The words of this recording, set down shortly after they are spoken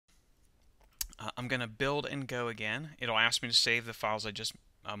I'm going to build and go again. It'll ask me to save the files I just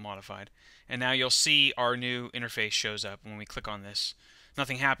modified. And now you'll see our new interface shows up when we click on this.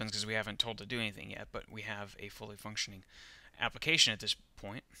 Nothing happens because we haven't told it to do anything yet, but we have a fully functioning application at this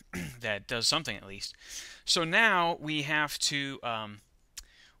point that does something at least. So now we have to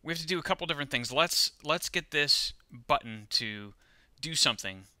do a couple different things. Let's get this button to do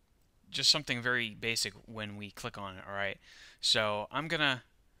something, just something very basic when we click on it. All right. So I'm gonna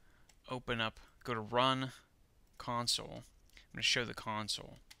go to Run Console. I'm gonna show the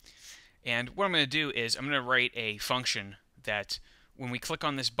console, and what I'm gonna do is I'm gonna write a function that when we click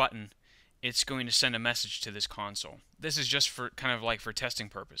on this button, it's going to send a message to this console. This is just for kind of like for testing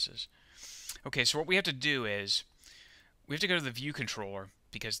purposes. Okay, so what we have to do is we have to go to the view controller,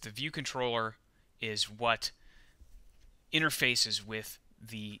 because the view controller is what interfaces with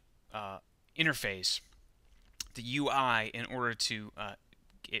the interface, the UI, in order to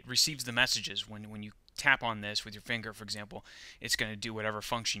it receives the messages when you tap on this with your finger, for example. It's going to do whatever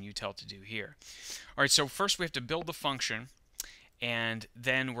function you tell it to do here. All right, so first we have to build the function, and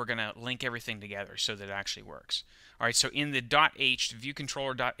then we're going to link everything together so that it actually works. All right, so in the .h, view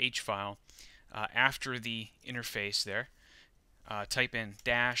controller.h file, after the interface there, type in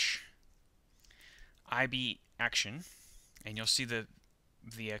dash IB action, and you'll see the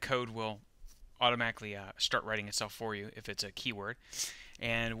code will automatically start writing itself for you if it's a keyword.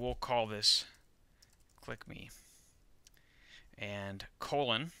 And we'll call this click me and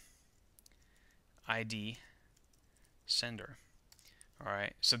colon ID sender. All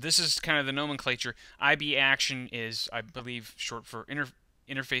right, so this is kind of the nomenclature. IB action is, I believe, short for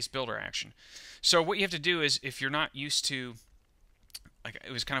interface builder action. So what you have to do is, if you're not used to, like,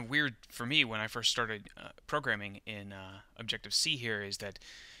 it was kind of weird for me when I first started programming in Objective-C here, is that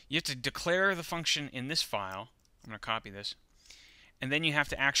you have to declare the function in this file. I'm going to copy this, and then you have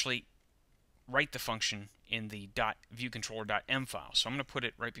to actually write the function in the .viewcontroller.m file. So I'm going to put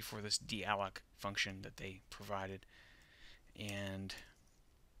it right before this dalloc function that they provided, and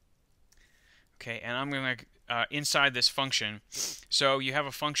okay, and I'm going to inside this function. So you have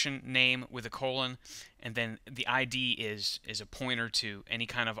a function name with a colon, and then the ID is a pointer to any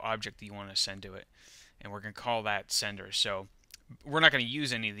kind of object that you want to send to it, and we're going to call that sender. So we're not going to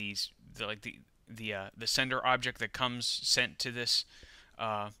use any of these, the sender object that comes sent to this,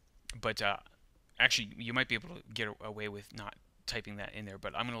 but actually you might be able to get away with not typing that in there,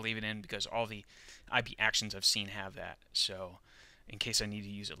 but I'm going to leave it in because all the IB actions I've seen have that, so in case I need to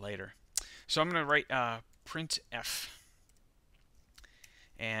use it later. So I'm going to write printf,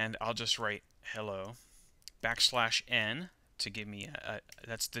 and I'll just write hello \n to give me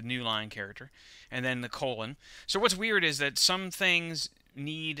that's the new line character, and then the colon. So what's weird is that some things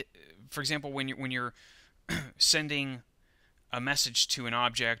need, for example, when you're sending a message to an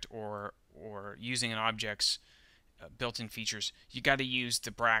object or using an object's built-in features, you got to use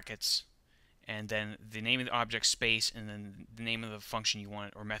the brackets and then the name of the object space and then the name of the function you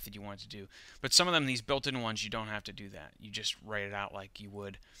want or method you want it to do. But some of them, these built-in ones, you don't have to do that. You just write it out like you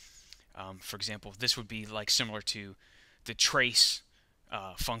would. For example, this would be like similar to the trace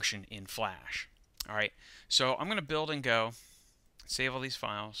function in Flash. All right, so I'm going to build and go, save all these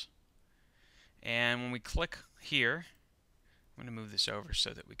files, and when we click here, I'm going to move this over so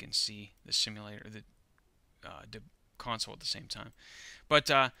that we can see the simulator, the console at the same time. But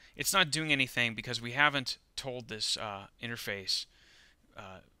it's not doing anything because we haven't told this interface,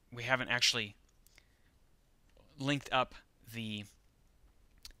 we haven't actually linked up the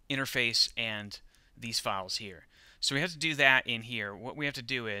interface and these files here. So we have to do that in here. What we have to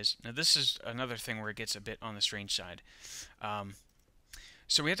do is, now this is another thing where it gets a bit on the strange side.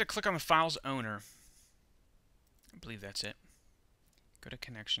 So we have to click on the file's owner. I believe that's it. Go to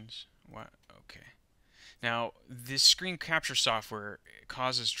connections. What? Okay. Now, this screen capture software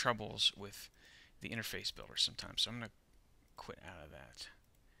causes troubles with the interface builder sometimes, so I'm going to quit out of that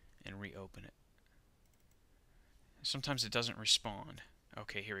and reopen it. Sometimes it doesn't respond.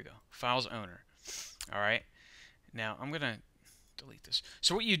 Okay, here we go. Files owner. Alright, now I'm going to delete this.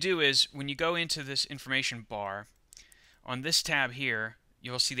 So what you do is, when you go into this information bar, on this tab here,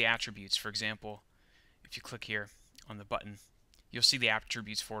 you'll see the attributes. For example, if you click here on the button, you'll see the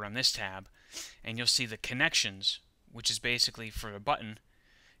attributes for it on this tab, and you'll see the connections, which is basically for the button.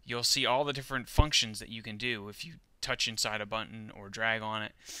 You'll see all the different functions that you can do. If you touch inside a button or drag on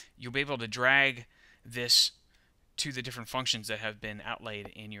it, you'll be able to drag this to the different functions that have been outlaid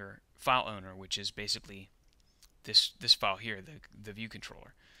in your file owner, which is basically this file here, the view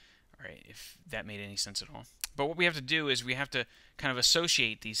controller. All right, if that made any sense at all. But what we have to do is we have to kind of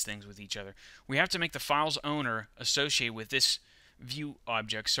associate these things with each other. We have to make the file's owner associate with this view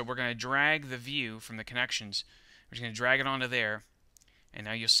object. So we're going to drag the view from the connections. We're just going to drag it onto there, and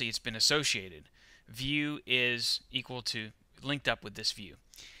now you'll see it's been associated. View is equal to linked up with this view.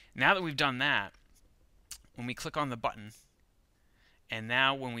 Now that we've done that, when we click on the button, and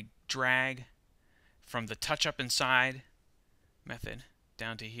now when we drag from the touch up inside method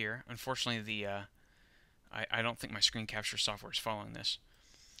down to here, unfortunately I don't think my screen capture software is following this.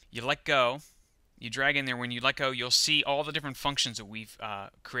 You let go, you drag in there. When you let go, you'll see all the different functions that we've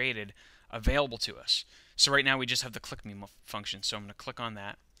created available to us. So right now we just have the click me function, so I'm going to click on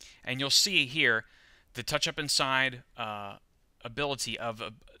that, and you'll see here the touch up inside ability of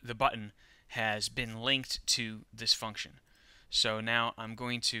the button has been linked to this function. So now I'm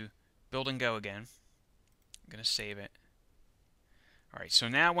going to build and go again. I'm going to save it. Alright, so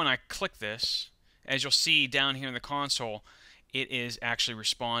now when I click this, as you'll see down here in the console, it is actually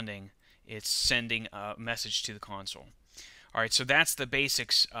responding. It's sending a message to the console. Alright, so that's the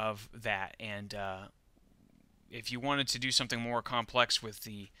basics of that. And if you wanted to do something more complex with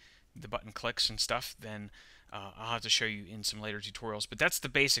the button clicks and stuff, then I'll have to show you in some later tutorials. But that's the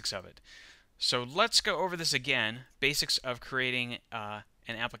basics of it. So let's go over this again. Basics of creating an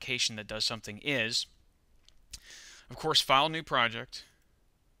application that does something is, of course, file, new project.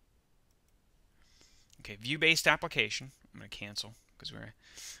 Okay, view-based application. I'm going to cancel because we're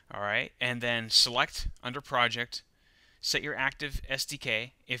all right. And then select under project. Set your active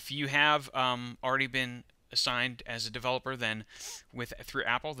SDK. If you have already been assigned as a developer, then through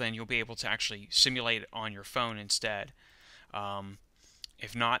Apple, then you'll be able to actually simulate it on your phone instead.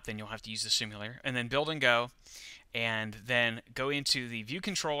 If not, then you'll have to use the simulator. And then build and go. And then go into the view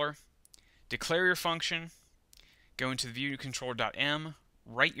controller, declare your function, go into the view controller.m,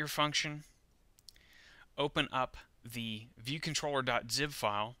 write your function, open up the view controller.zip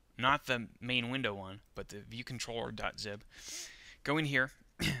file, not the main window one, but the view controller.zip. Go in here,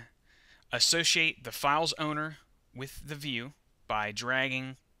 associate the file's owner with the view by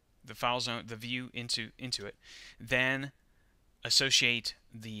dragging the view into it. Then associate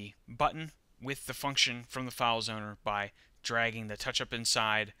the button with the function from the file's owner by dragging the touch up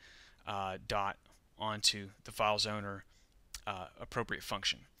inside dot onto the file's owner appropriate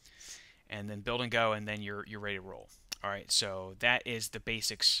function. And then build and go, and then you're ready to roll. Alright, so that is the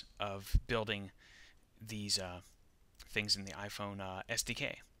basics of building these things in the iPhone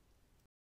SDK.